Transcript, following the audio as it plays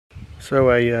So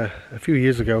a few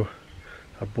years ago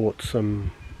I bought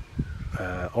some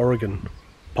Oregon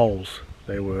poles.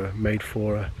 They were made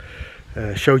for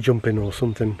show jumping or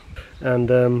something, and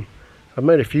I've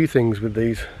made a few things with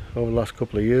these over the last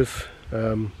couple of years.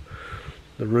 The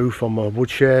roof on my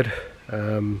woodshed,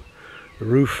 the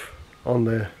roof on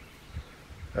the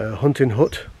hunting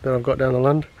hut that I've got down the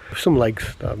land, some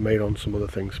legs that I've made on some other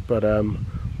things. But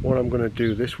what I'm going to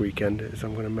do this weekend is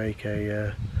I'm going to make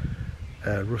a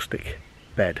rustic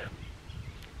bed.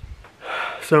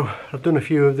 So I've done a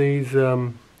few of these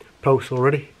posts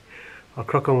already. I'll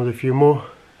crack on with a few more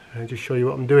and just show you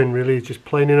what I'm doing. Really, is just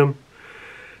planing them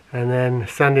and then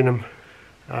sanding them,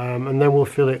 and then we'll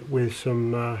fill it with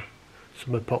some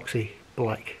epoxy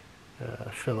black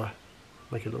filler,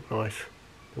 make it look nice,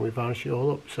 and we varnish it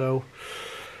all up. So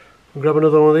I'll grab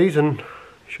another one of these and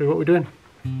show you what we're doing.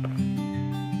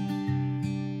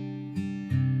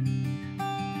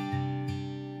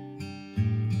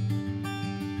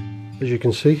 As you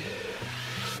can see,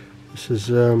 this is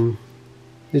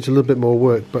needs a little bit more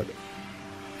work, but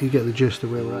you get the gist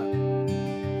of where we're at.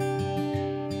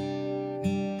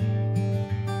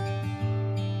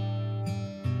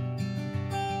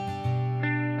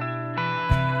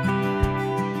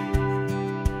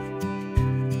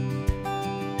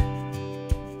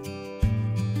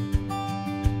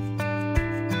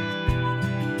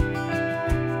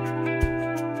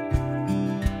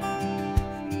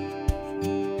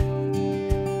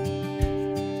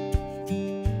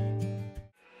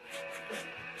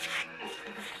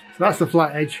 So that's the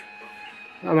flat edge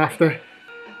I'm after.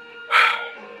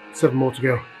 7 more to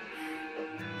go.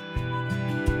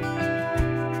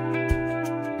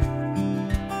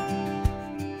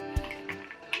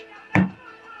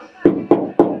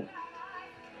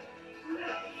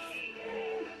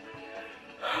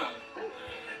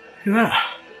 Look at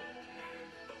that.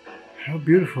 How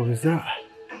beautiful is that?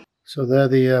 So there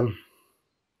the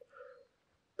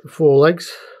 4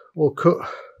 legs all cut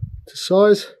to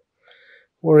size.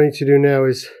 What I need to do now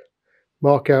is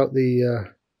mark out the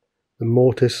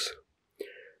mortise.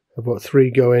 I've got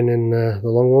 3 going in the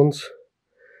long ones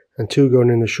and 2 going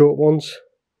in the short ones,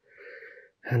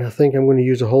 and I think I'm going to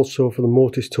use a hole saw for the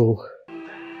mortise tool.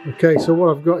 Okay, so what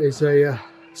I've got is a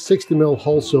 60mm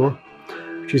hole saw,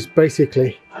 which is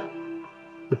basically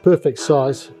the perfect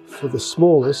size for the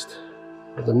smallest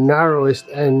or the narrowest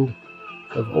end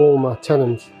of all my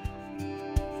tenons.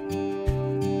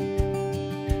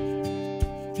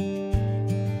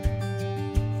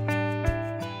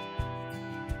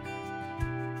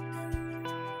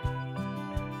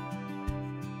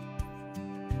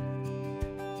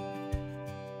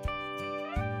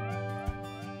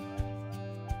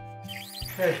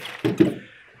 Okay,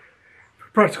 for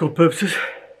practical purposes,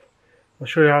 I'll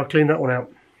show you how I clean that one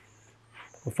out.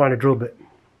 I'll find a drill bit.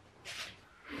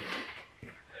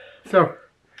 So,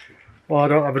 while I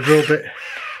don't have a drill bit,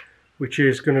 which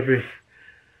is going to be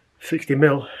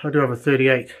 60mm, I do have a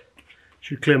 38.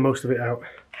 Should clear most of it out.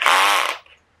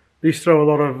 These throw a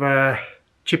lot of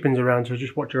chippings around, so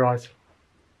just watch your eyes.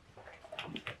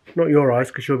 Not your eyes,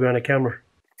 because you'll be on a camera.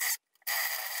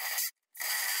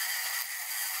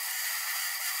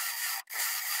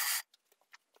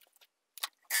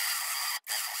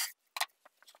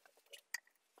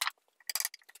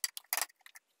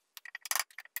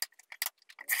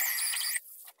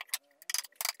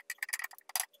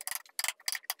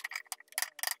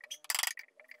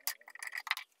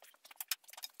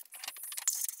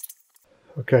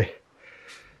 Okay,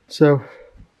 so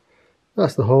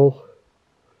that's the hole,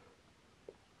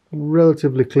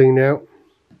 relatively clean out.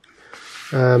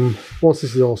 Once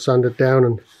this is all sanded down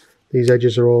and these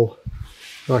edges are all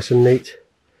nice and neat,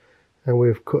 and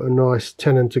we've cut a nice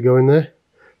tenon to go in there,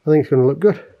 I think it's going to look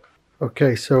good.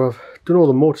 Okay, so I've done all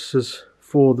the mortises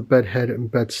for the bed head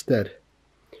and bedstead,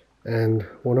 and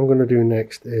what I'm going to do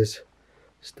next is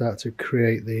start to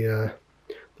create the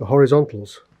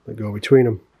horizontals that go between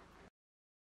them.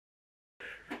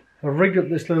 I've rigged up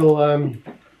this little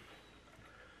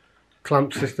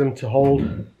clamp system to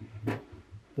hold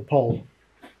the pole,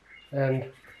 and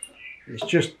it's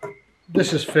just,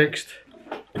 this is fixed,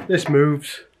 this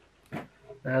moves,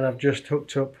 and I've just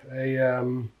hooked up a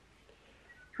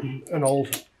an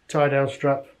old tie down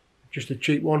strap, just a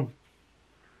cheap one,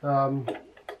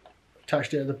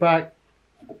 attached it at the back,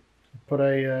 put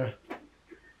a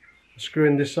screw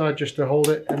in this side just to hold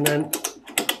it, and then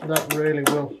that really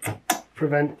will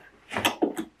prevent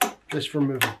this from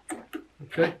moving.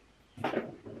 Okay,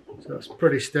 so that's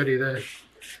pretty steady there.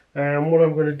 And what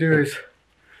I'm going to do is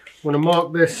I'm going to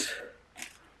mark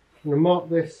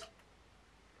this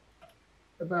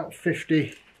about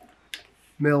 50mm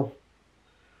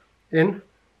in,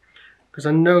 because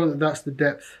I know that that's the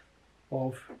depth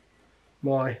of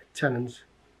my tenons.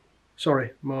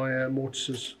 Sorry, my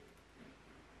mortises.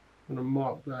 I'm going to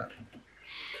mark that.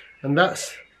 And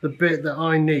that's the bit that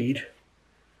I need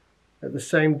at the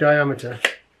same diameter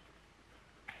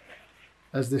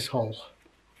as this hole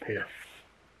here.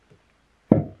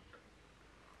 The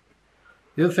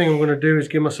other thing I'm going to do is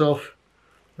give myself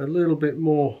a little bit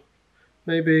more,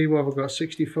 maybe, what have I got,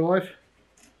 65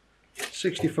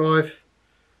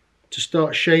 to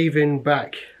start shaving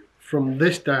back from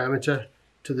this diameter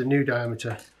to the new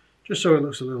diameter, just so it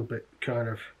looks a little bit kind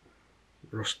of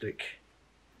rustic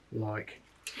like.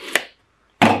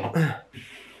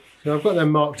 So I've got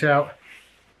them marked out,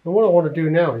 and what I want to do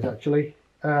now is actually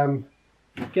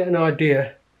get an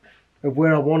idea of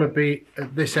where I want to be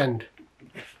at this end.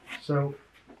 So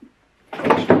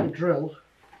I'll just get the drill.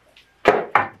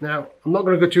 Now I'm not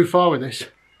going to go too far with this.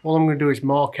 All I'm going to do is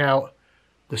mark out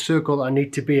the circle that I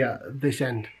need to be at this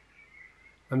end,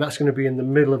 and that's going to be in the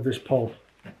middle of this pole.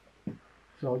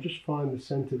 So I'll just find the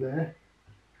center there.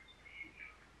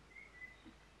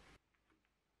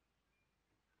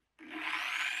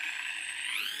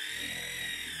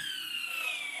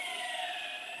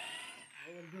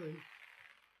 All I'm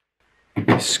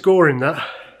doing is scoring that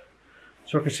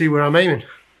so I can see where I'm aiming.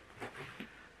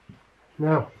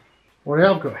 Now, what I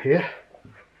have got here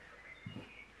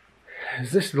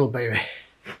is this little baby.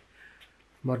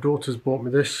 My daughter's bought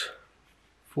me this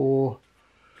for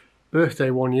birthday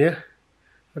one year.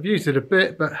 I've used it a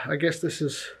bit, but I guess this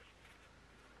is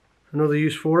another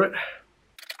use for it.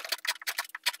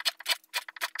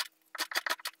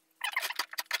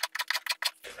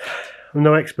 I'm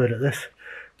no expert at this.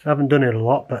 I haven't done it a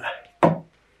lot, but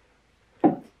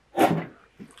how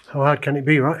hard can it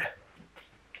be, right?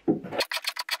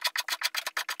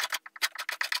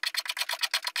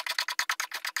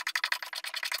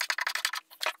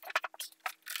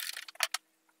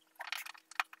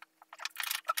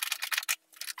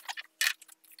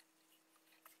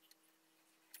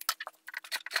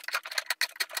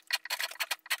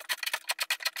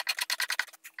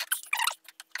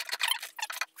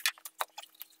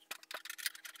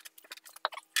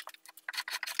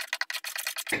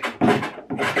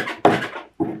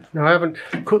 Now I haven't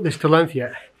cut this to length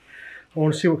yet. I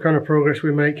want to see what kind of progress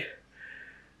we make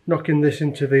knocking this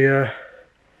into the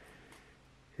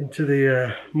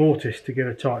mortise to get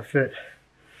a tight fit.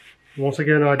 Once I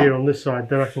get an idea on this side,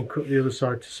 then I can cut the other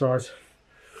side to size.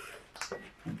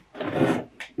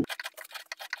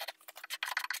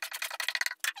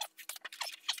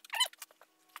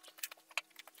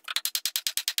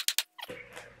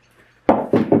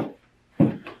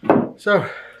 So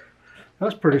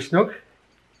that's pretty snug.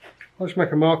 I'll just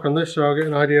make a mark on this so I'll get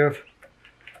an idea of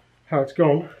how it's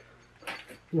gone.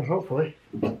 And hopefully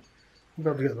I'll be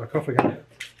able to get it back off again.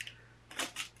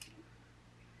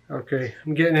 Okay,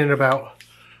 I'm getting in about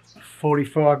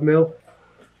 45mm,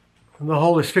 and the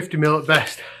hole is 50mm at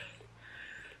best.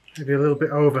 Maybe a little bit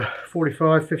over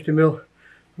 45, 50mm.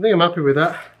 I think I'm happy with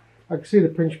that. I can see the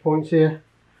pinch points here.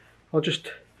 I'll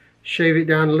just shave it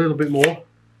down a little bit more,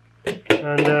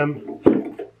 and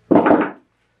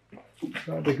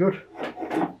that'll be good.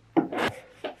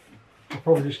 I'll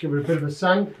probably just give it a bit of a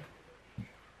sand.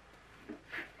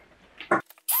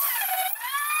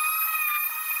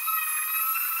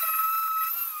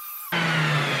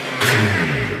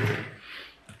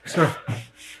 So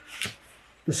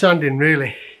the sanding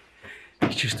really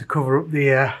is just to cover up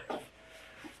the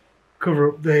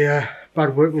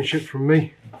bad workmanship from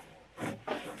me.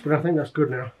 But I think that's good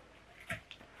now.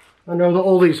 I know that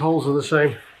all these holes are the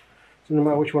same, so no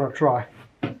matter which one I try,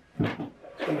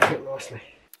 it's going to fit nicely.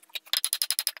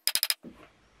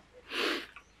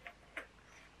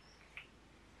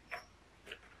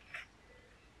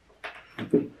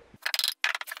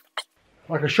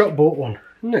 Like a shop bought one,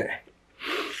 isn't it?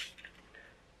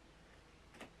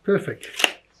 Perfect.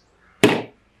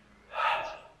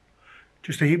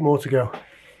 Just a heap more to go.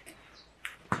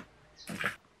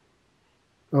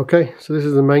 Okay, so this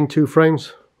is the main two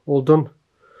frames, all done.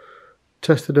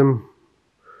 Tested them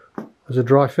as a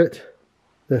dry fit.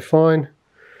 They're fine.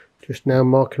 Just now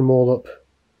marking them all up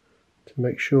to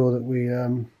make sure that we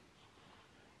have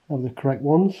the correct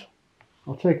ones.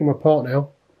 I'll take them apart now,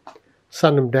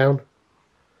 sand them down.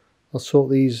 I'll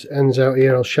sort these ends out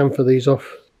here. I'll chamfer these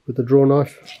off with the draw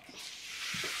knife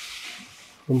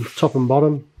from top and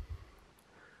bottom.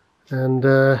 And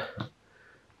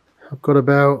I've got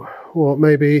about, what,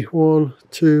 maybe 1,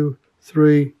 2,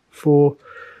 3, 4,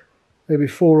 maybe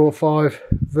 4 or 5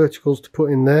 verticals to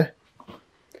put in there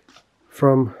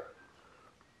from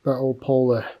that old pole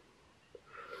there.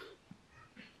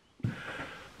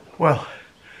 Well,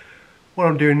 what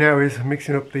I'm doing now is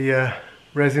mixing up the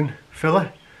resin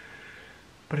filler,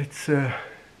 but it's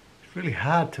really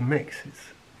hard to mix.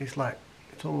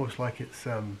 It's almost like it's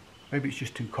maybe it's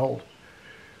just too cold,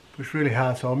 but it's really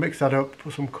hard. So I'll mix that up,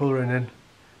 put some colouring in,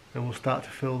 and we'll start to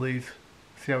fill these.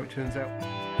 See how it turns out.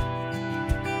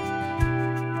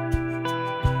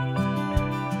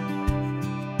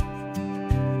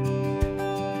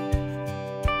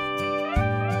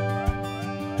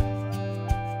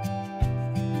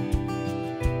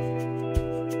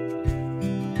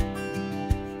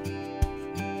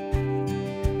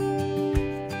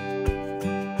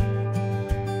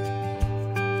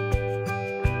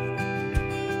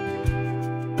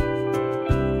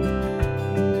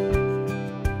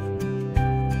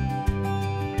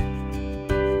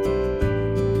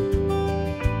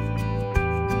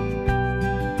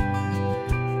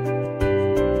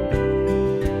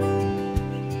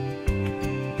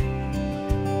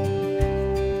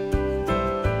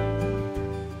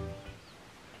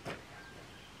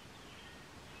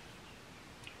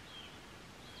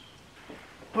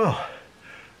 Well,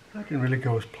 that didn't really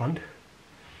go as planned.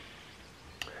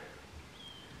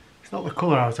 It's not the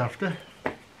colour I was after.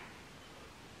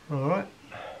 Alright.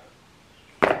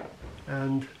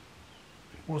 And it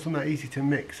wasn't that easy to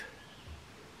mix.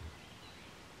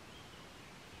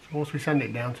 So once we sand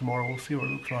it down tomorrow, we'll see what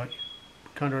it looks like.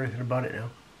 Can't do anything about it now.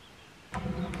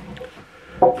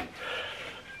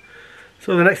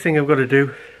 So the next thing I've got to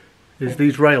do is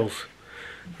these rails.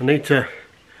 I need to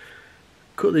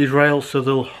cut these rails so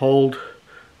they'll hold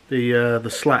the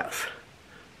slats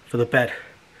for the bed.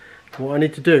 And what I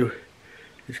need to do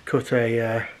is cut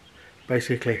a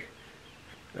basically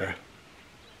a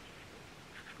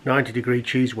 90-degree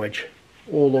cheese wedge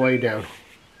all the way down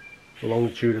the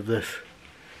longitude of this.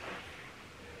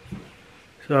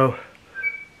 So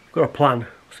I've got a plan.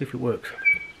 We'll see if it works.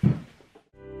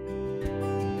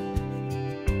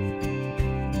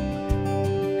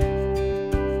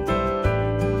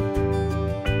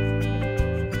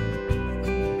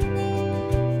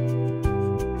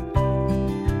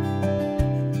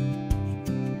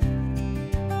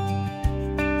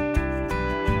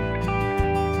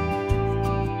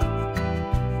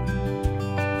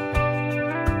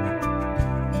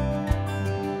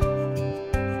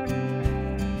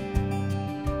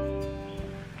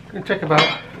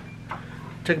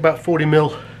 Take about 40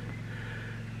 mil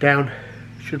down.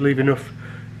 Should leave enough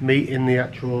meat in the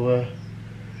actual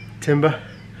timber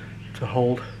to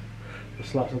hold the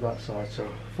slats of that side. So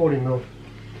 40 mil.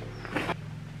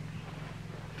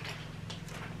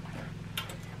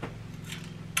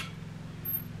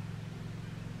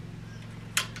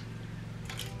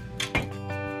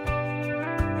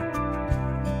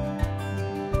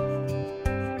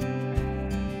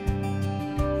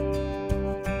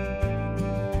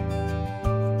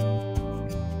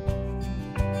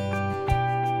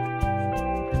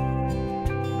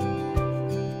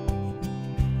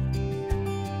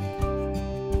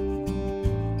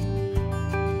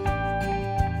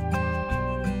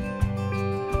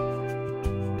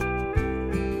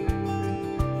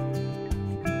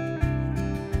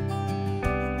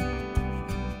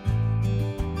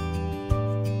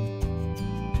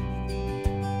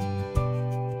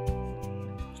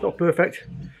 It's not perfect,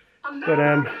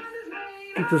 but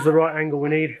gives us the right angle we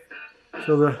need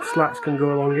so the slats can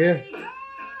go along here.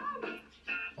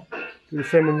 Do the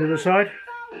same on the other side.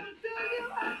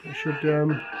 It should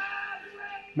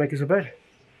make us a bed.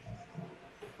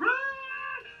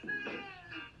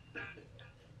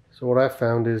 So what I've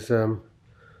found is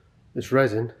this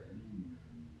resin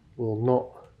will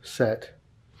not set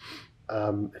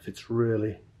if it's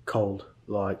really cold,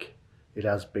 like it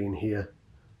has been here,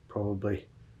 probably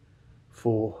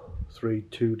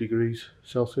 2 degrees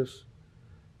Celsius.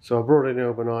 So I brought it in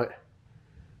overnight,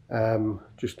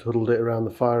 just huddled it around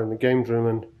the fire in the games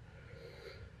room,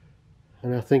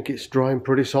 and I think it's drying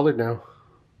pretty solid now.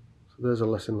 So there's a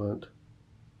lesson learnt.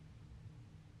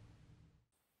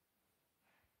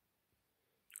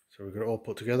 So we've got it all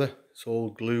put together. It's all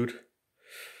glued,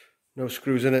 no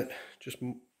screws in it, just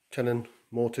tenon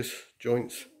mortise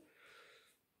joints.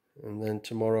 And then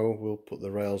tomorrow we'll put the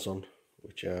rails on,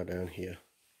 which are down here,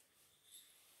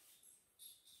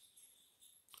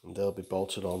 and they'll be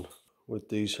bolted on with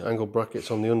these angle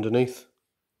brackets on the underneath.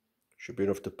 Should be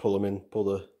enough to pull them in, pull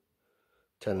the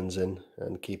tenons in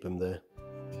and keep them there.